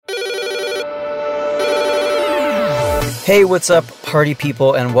Hey, what's up, party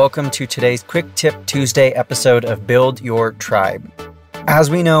people, and welcome to today's Quick Tip Tuesday episode of Build Your Tribe. As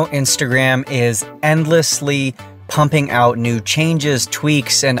we know, Instagram is endlessly pumping out new changes,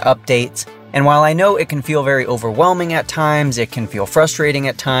 tweaks, and updates. And while I know it can feel very overwhelming at times, it can feel frustrating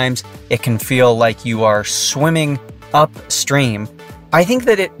at times, it can feel like you are swimming upstream, I think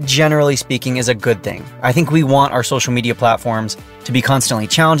that it, generally speaking, is a good thing. I think we want our social media platforms to be constantly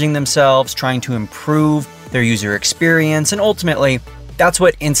challenging themselves, trying to improve their user experience, and ultimately, that's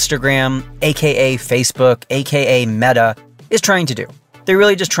what Instagram, aka Facebook, aka Meta, is trying to do. They're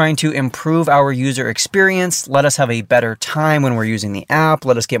really just trying to improve our user experience, let us have a better time when we're using the app,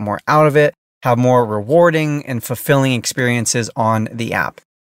 let us get more out of it, have more rewarding and fulfilling experiences on the app.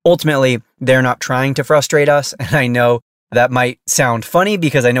 Ultimately, they're not trying to frustrate us, and I know that might sound funny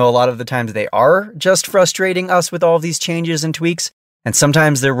because I know a lot of the times they are just frustrating us with all of these changes and tweaks. And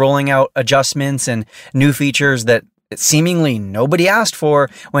sometimes they're rolling out adjustments and new features that seemingly nobody asked for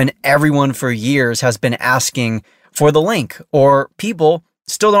when everyone for years has been asking for the link, or people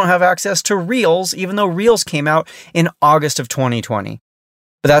still don't have access to Reels, even though Reels came out in August of 2020.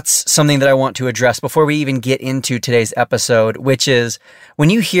 But that's something that I want to address before we even get into today's episode, which is when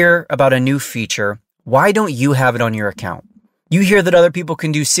you hear about a new feature, why don't you have it on your account? You hear that other people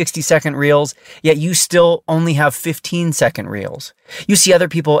can do 60-second reels, yet you still only have 15-second reels. You see other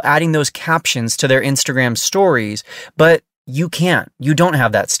people adding those captions to their Instagram stories, but you can't. You don't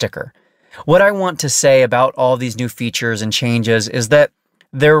have that sticker. What I want to say about all these new features and changes is that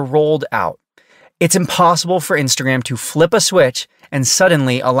they're rolled out. It's impossible for Instagram to flip a switch and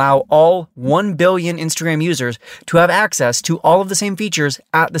suddenly allow all 1 billion Instagram users to have access to all of the same features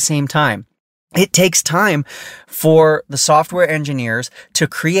at the same time. It takes time for the software engineers to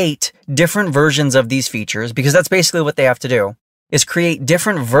create different versions of these features, because that's basically what they have to do, is create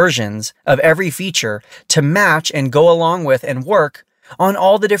different versions of every feature to match and go along with and work on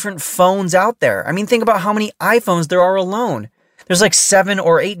all the different phones out there. I mean, think about how many iPhones there are alone. There's like 7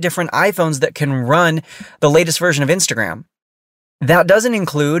 or 8 different iPhones that can run the latest version of Instagram. That doesn't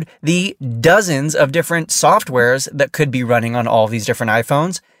include the dozens of different softwares that could be running on all these different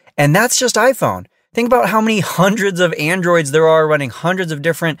iPhones. And that's just iPhone. Think about how many hundreds of Androids there are running hundreds of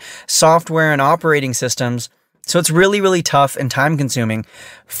different software and operating systems. So it's really, really tough and time consuming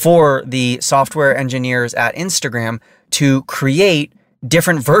for the software engineers at Instagram to create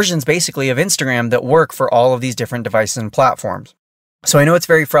different versions basically of Instagram that work for all of these different devices and platforms. So I know it's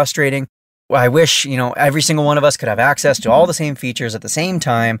very frustrating. I wish, every single one of us could have access to all the same features at the same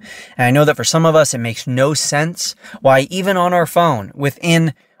time. And I know that for some of us, it makes no sense why even on our phone,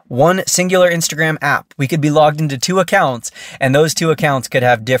 within one singular Instagram app, we could be logged into 2 accounts, and those 2 accounts could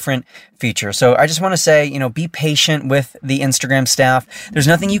have different features. So I just want to say, be patient with the Instagram staff. There's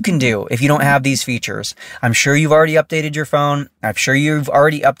nothing you can do if you don't have these features. I'm sure you've already updated your phone. I'm sure you've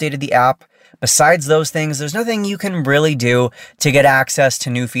already updated the app. Besides those things, there's nothing you can really do to get access to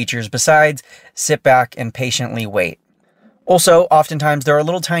new features besides sit back and patiently wait. Also, oftentimes there are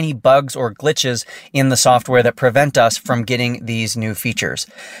little tiny bugs or glitches in the software that prevent us from getting these new features.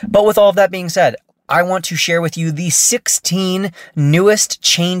 But with all of that being said, I want to share with you the 16 newest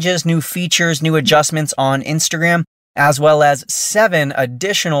changes, new features, new adjustments on Instagram, as well as 7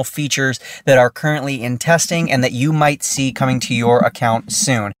 additional features that are currently in testing and that you might see coming to your account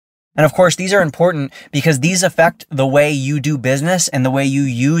soon. And of course, these are important because these affect the way you do business and the way you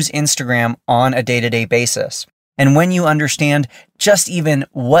use Instagram on a day-to-day basis. And when you understand just even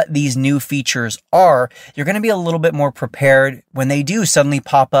what these new features are, you're going to be a little bit more prepared when they do suddenly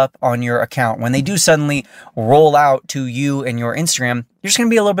pop up on your account. When they do suddenly roll out to you and your Instagram, you're just going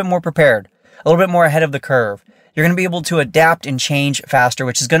to be a little bit more prepared, a little bit more ahead of the curve. You're going to be able to adapt and change faster,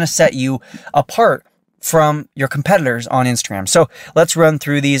 which is going to set you apart from your competitors on Instagram. So let's run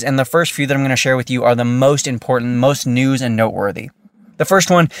through these. And the first few that I'm going to share with you are the most important, most news and noteworthy. The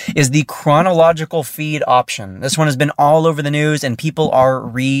first one is the chronological feed option. This one has been all over the news and people are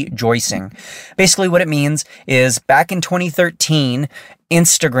rejoicing. Basically what it means is back in 2013,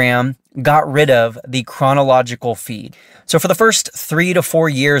 Instagram got rid of the chronological feed. So for the first 3 to 4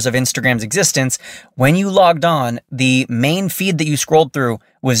 years of Instagram's existence, when you logged on, the main feed that you scrolled through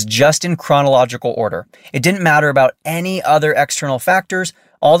was just in chronological order. It didn't matter about any other external factors.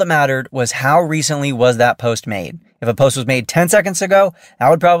 All that mattered was how recently was that post made. If a post was made 10 seconds ago, that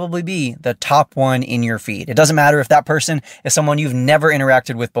would probably be the top one in your feed. It doesn't matter if that person is someone you've never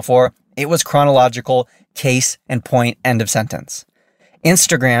interacted with before. It was chronological, case and point, end of sentence.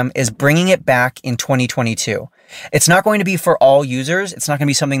 Instagram is bringing it back in 2022. It's not going to be for all users. It's not going to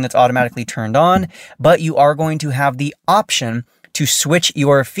be something that's automatically turned on, but you are going to have the option to switch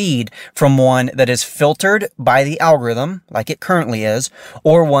your feed from one that is filtered by the algorithm, like it currently is,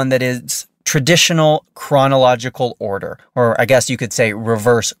 or one that is traditional chronological order, or I guess you could say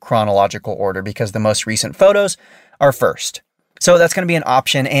reverse chronological order, because the most recent photos are first. So that's going to be an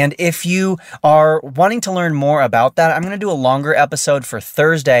option. And if you are wanting to learn more about that, I'm going to do a longer episode for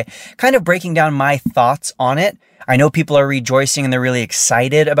Thursday, kind of breaking down my thoughts on it. I know people are rejoicing and they're really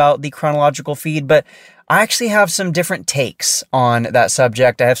excited about the chronological feed, but I actually have some different takes on that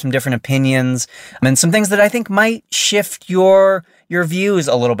subject. I have some different opinions and some things that I think might shift your views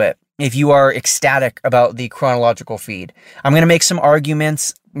a little bit if you are ecstatic about the chronological feed. I'm going to make some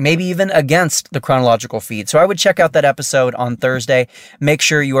arguments, maybe even against the chronological feed. So I would check out that episode on Thursday. Make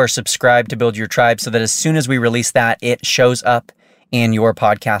sure you are subscribed to Build Your Tribe so that as soon as we release that, it shows up in your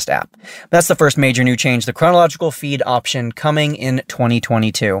podcast app. That's the first major new change, the chronological feed option coming in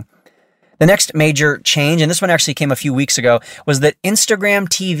 2022. The next major change, and this one actually came a few weeks ago, was that Instagram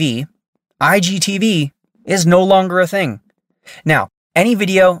TV, IGTV, is no longer a thing. Now, any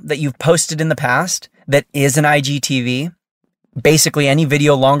video that you've posted in the past that is an IGTV, basically any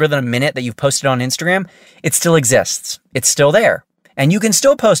video longer than a minute that you've posted on Instagram, it still exists. It's still there. And you can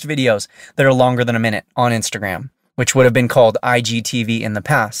still post videos that are longer than a minute on Instagram, which would have been called IGTV in the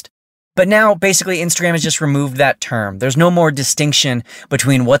past. But now, basically, Instagram has just removed that term. There's no more distinction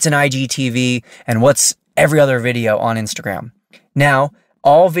between what's an IGTV and what's every other video on Instagram. Now,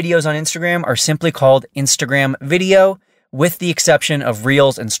 all videos on Instagram are simply called Instagram video, with the exception of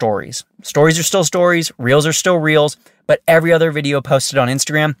Reels and Stories. Stories are still stories, Reels are still Reels, but every other video posted on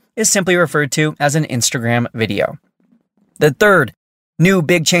Instagram is simply referred to as an Instagram video. The third new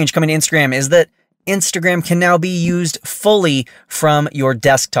big change coming to Instagram is that Instagram can now be used fully from your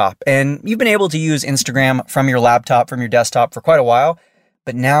desktop. And you've been able to use Instagram from your laptop, from your desktop for quite a while,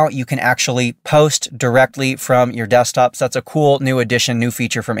 but now you can actually post directly from your desktop. So that's a cool new addition, new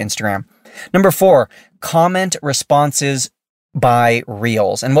feature from Instagram. Number 4, comment responses by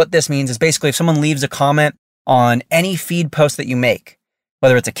Reels. And what this means is basically if someone leaves a comment on any feed post that you make,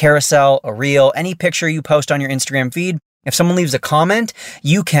 whether it's a carousel, a reel, any picture you post on your Instagram feed, if someone leaves a comment,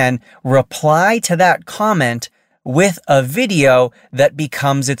 you can reply to that comment with a video that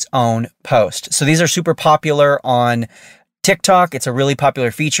becomes its own post. So these are super popular on TikTok. It's a really popular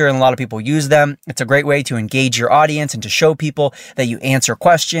feature and a lot of people use them. It's a great way to engage your audience and to show people that you answer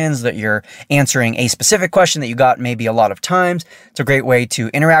questions, that you're answering a specific question that you got maybe a lot of times. It's a great way to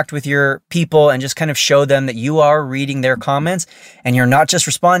interact with your people and just kind of show them that you are reading their comments and you're not just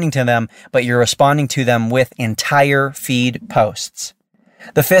responding to them, but you're responding to them with entire feed posts.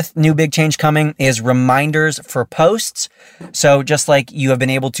 The 5th new big change coming is reminders for posts. So just like you have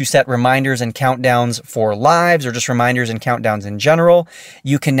been able to set reminders and countdowns for lives or just reminders and countdowns in general,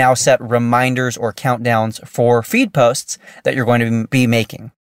 you can now set reminders or countdowns for feed posts that you're going to be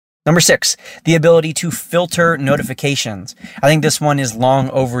making. Number 6, the ability to filter notifications. I think this one is long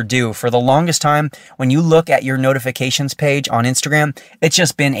overdue. For the longest time, when you look at your notifications page on Instagram, it's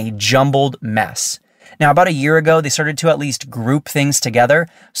just been a jumbled mess. Now, about a year ago, they started to at least group things together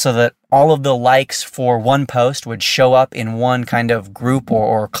so that all of the likes for one post would show up in one kind of group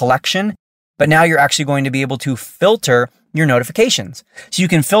or collection. But now you're actually going to be able to filter your notifications. So you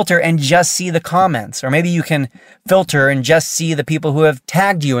can filter and just see the comments, or maybe you can filter and just see the people who have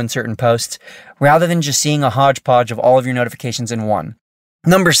tagged you in certain posts rather than just seeing a hodgepodge of all of your notifications in one.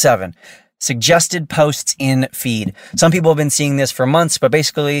 Number 7. Suggested posts in feed. Some people have been seeing this for months, but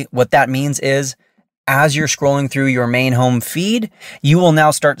basically what that means is as you're scrolling through your main home feed, you will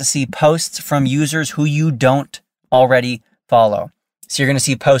now start to see posts from users who you don't already follow. So you're going to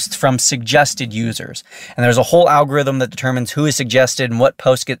see posts from suggested users. And there's a whole algorithm that determines who is suggested and what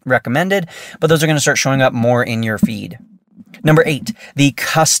posts get recommended, but those are going to start showing up more in your feed. Number 8, the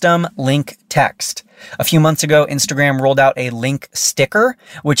custom link text. A few months ago, Instagram rolled out a link sticker,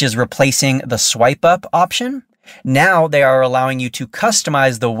 which is replacing the swipe up option. Now they are allowing you to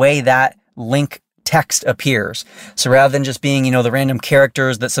customize the way that link text appears. So rather than just being, the random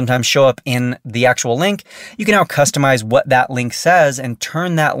characters that sometimes show up in the actual link, you can now customize what that link says and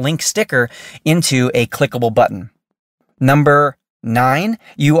turn that link sticker into a clickable button. Number 9,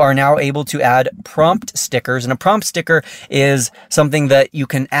 you are now able to add prompt stickers. And a prompt sticker is something that you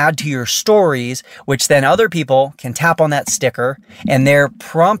can add to your stories, which then other people can tap on that sticker and they're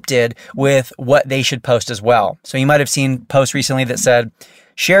prompted with what they should post as well. So you might have seen posts recently that said,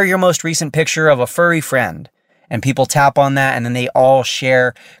 share your most recent picture of a furry friend. And people tap on that and then they all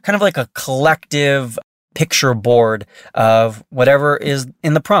share kind of like a collective picture board of whatever is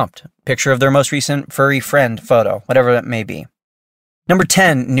in the prompt. Picture of their most recent furry friend photo, whatever that may be. Number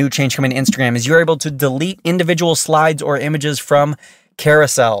 10, new change coming to Instagram is you're able to delete individual slides or images from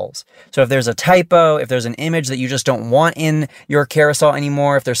carousels. So if there's a typo, if there's an image that you just don't want in your carousel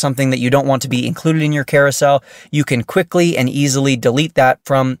anymore, if there's something that you don't want to be included in your carousel, you can quickly and easily delete that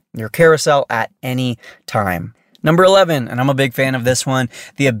from your carousel at any time. Number 11, and I'm a big fan of this one,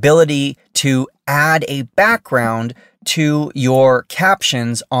 the ability to add a background to your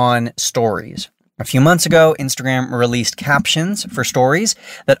captions on stories. A few months ago, Instagram released captions for stories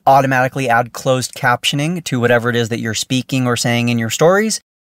that automatically add closed captioning to whatever it is that you're speaking or saying in your stories.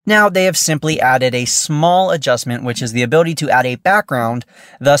 Now they have simply added a small adjustment, which is the ability to add a background,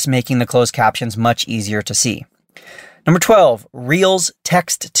 thus making the closed captions much easier to see. Number 12, Reels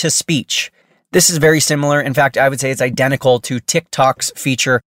text to speech. This is very similar. In fact, I would say it's identical to TikTok's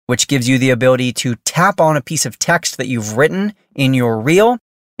feature, which gives you the ability to tap on a piece of text that you've written in your reel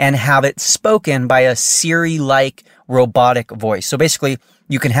and have it spoken by a Siri-like robotic voice. So basically,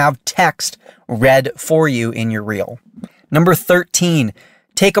 you can have text read for you in your reel. Number 13,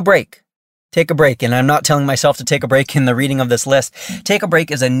 take a break. Take a break. And I'm not telling myself to take a break in the reading of this list. Take a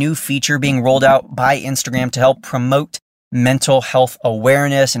break is a new feature being rolled out by Instagram to help promote mental health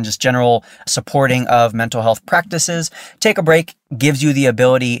awareness and just general supporting of mental health practices. Take a break gives you the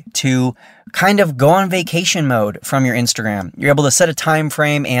ability to kind of go on vacation mode from your Instagram. You're able to set a time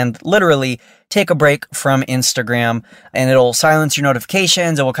frame and literally take a break from Instagram, and it'll silence your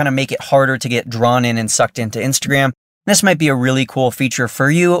notifications. It will kind of make it harder to get drawn in and sucked into Instagram. This might be a really cool feature for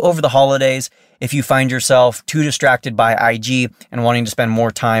you over the holidays if you find yourself too distracted by IG and wanting to spend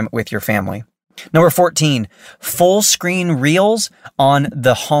more time with your family. Number 14, full screen reels on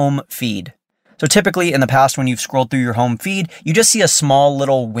the home feed. So typically in the past, when you've scrolled through your home feed, you just see a small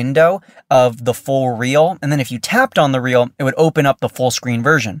little window of the full reel. And then if you tapped on the reel, it would open up the full screen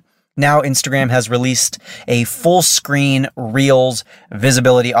version. Now Instagram has released a full screen Reels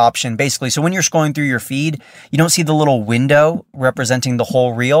visibility option, basically. So when you're scrolling through your feed, you don't see the little window representing the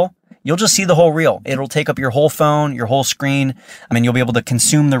whole reel. You'll just see the whole reel. It'll take up your whole phone, your whole screen. You'll be able to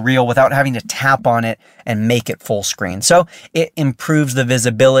consume the reel without having to tap on it and make it full screen. So it improves the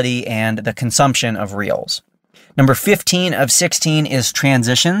visibility and the consumption of reels. Number 15 of 16 is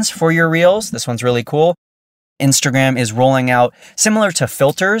transitions for your reels. This one's really cool. Instagram is rolling out, similar to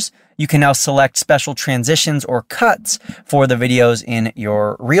filters, you can now select special transitions or cuts for the videos in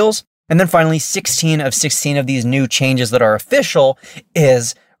your reels. And then finally, 16 of 16 of these new changes that are official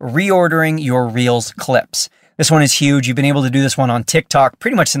is reordering your Reels clips. This one is huge. You've been able to do this one on TikTok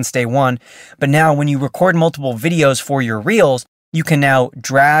pretty much since day one. But now when you record multiple videos for your Reels, you can now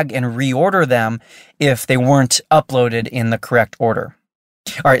drag and reorder them if they weren't uploaded in the correct order.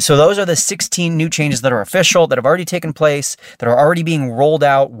 All right, so those are the 16 new changes that are official, that have already taken place, that are already being rolled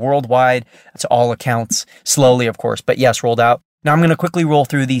out worldwide to all accounts, slowly, of course, but yes, rolled out. Now I'm going to quickly roll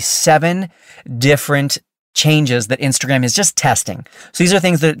through these 7 different changes that Instagram is just testing. So these are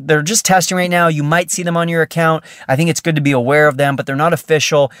things that they're just testing right now. You might see them on your account. I think it's good to be aware of them, but they're not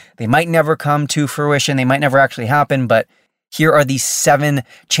official. They might never come to fruition. They might never actually happen, but here are these 7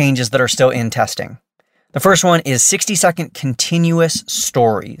 changes that are still in testing. The first one is 60-second continuous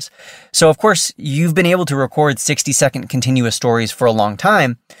stories. So of course, you've been able to record 60-second continuous stories for a long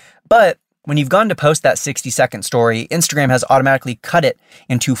time, but when you've gone to post that 60-second story, Instagram has automatically cut it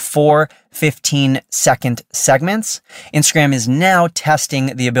into 4 15-second segments. Instagram is now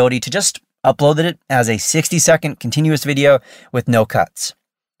testing the ability to just upload it as a 60-second continuous video with no cuts.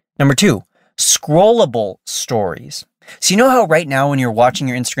 Number 2, scrollable stories. So you know how right now when you're watching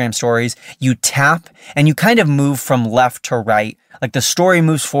your Instagram stories, you tap and you kind of move from left to right. Like the story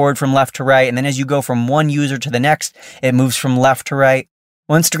moves forward from left to right. And then as you go from one user to the next, it moves from left to right.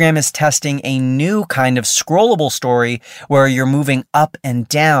 Well, Instagram is testing a new kind of scrollable story where you're moving up and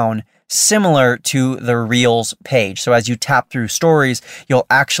down, similar to the Reels page. So as you tap through stories, you'll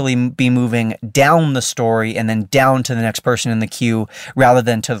actually be moving down the story and then down to the next person in the queue rather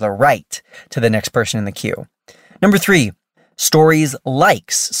than to the right to the next person in the queue. Number 3, stories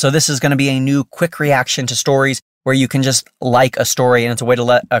likes. So this is going to be a new quick reaction to stories where you can just like a story, and it's a way to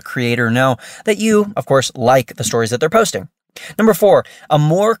let a creator know that you, of course, like the stories that they're posting. Number 4, a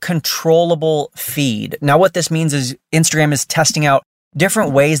more controllable feed. Now what this means is Instagram is testing out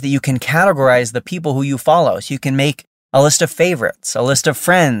different ways that you can categorize the people who you follow. So you can make a list of favorites, a list of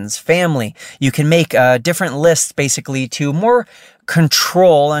friends, family. You can make different lists basically to more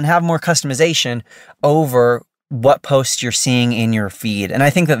control and have more customization over what posts you're seeing in your feed. And I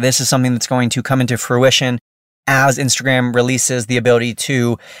think that this is something that's going to come into fruition as Instagram releases the ability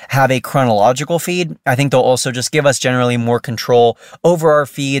to have a chronological feed. I think they'll also just give us generally more control over our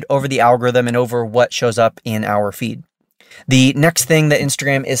feed, over the algorithm, and over what shows up in our feed. The next thing that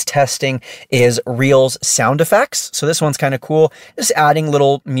Instagram is testing is Reels sound effects. So this one's kind of cool. Just adding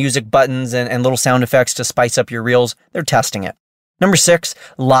little music buttons and little sound effects to spice up your Reels. They're testing it. Number 6,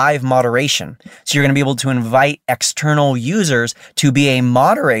 live moderation. So you're going to be able to invite external users to be a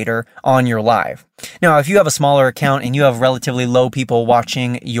moderator on your live. Now, if you have a smaller account and you have relatively low people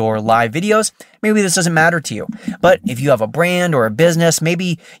watching your live videos, maybe this doesn't matter to you. But if you have a brand or a business,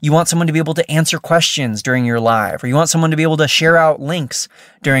 maybe you want someone to be able to answer questions during your live, or you want someone to be able to share out links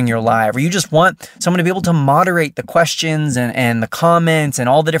during your live, or you just want someone to be able to moderate the questions and the comments and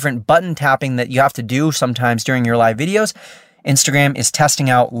all the different button tapping that you have to do sometimes during your live videos. Instagram is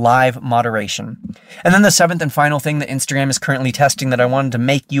testing out live moderation. And then the 7th and final thing that Instagram is currently testing that I wanted to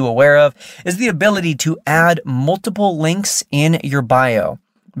make you aware of is the ability to add multiple links in your bio.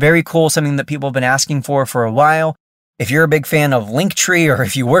 Very cool, something that people have been asking for a while. If you're a big fan of Linktree or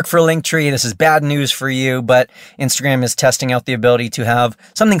if you work for Linktree, this is bad news for you, but Instagram is testing out the ability to have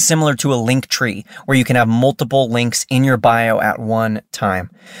something similar to a Linktree where you can have multiple links in your bio at one time.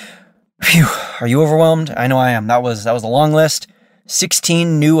 Phew, are you overwhelmed? I know I am. That was a long list.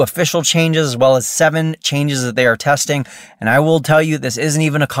 16 new official changes as well as 7 changes that they are testing. And I will tell you, this isn't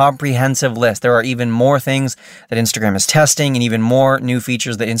even a comprehensive list. There are even more things that Instagram is testing and even more new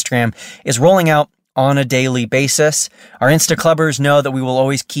features that Instagram is rolling out on a daily basis. Our Insta Clubbers know that we will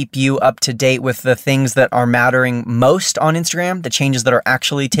always keep you up to date with the things that are mattering most on Instagram, the changes that are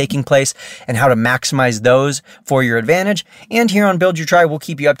actually taking place, and how to maximize those for your advantage. And here on Build Your Tribe, we'll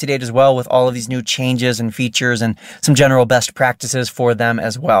keep you up to date as well with all of these new changes and features and some general best practices for them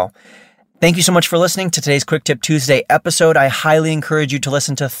as well. Thank you so much for listening to today's Quick Tip Tuesday episode. I highly encourage you to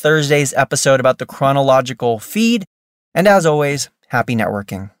listen to Thursday's episode about the chronological feed. And as always, happy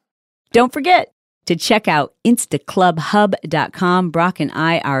networking. Don't forget to check out instaclubhub.com. Brock and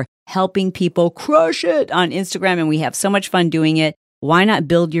I are helping people crush it on Instagram, and we have so much fun doing it. Why not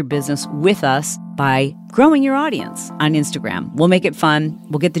build your business with us by growing your audience on Instagram? We'll make it fun.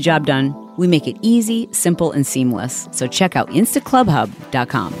 We'll get the job done. We make it easy, simple, and seamless. So check out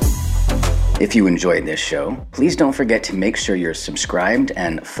instaclubhub.com. If you enjoyed this show, please don't forget to make sure you're subscribed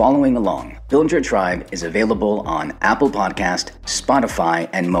and following along. Build Your Tribe is available on Apple Podcast, Spotify,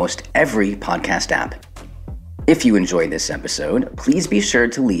 and most every podcast app. If you enjoyed this episode, please be sure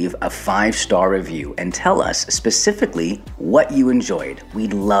to leave a 5-star review and tell us specifically what you enjoyed.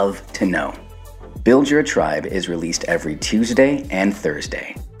 We'd love to know. Build Your Tribe is released every Tuesday and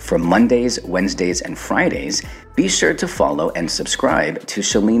Thursday. For Mondays, Wednesdays, and Fridays, be sure to follow and subscribe to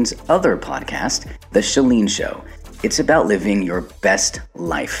Shalene's other podcast, The Shalene Show. It's about living your best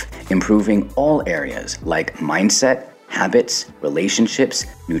life, improving all areas like mindset, habits, relationships,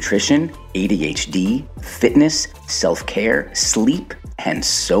 nutrition, ADHD, fitness, self-care, sleep, and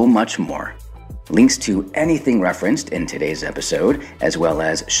so much more. Links to anything referenced in today's episode, as well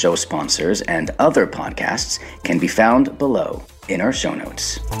as show sponsors and other podcasts, can be found below in our show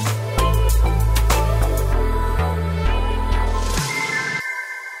notes.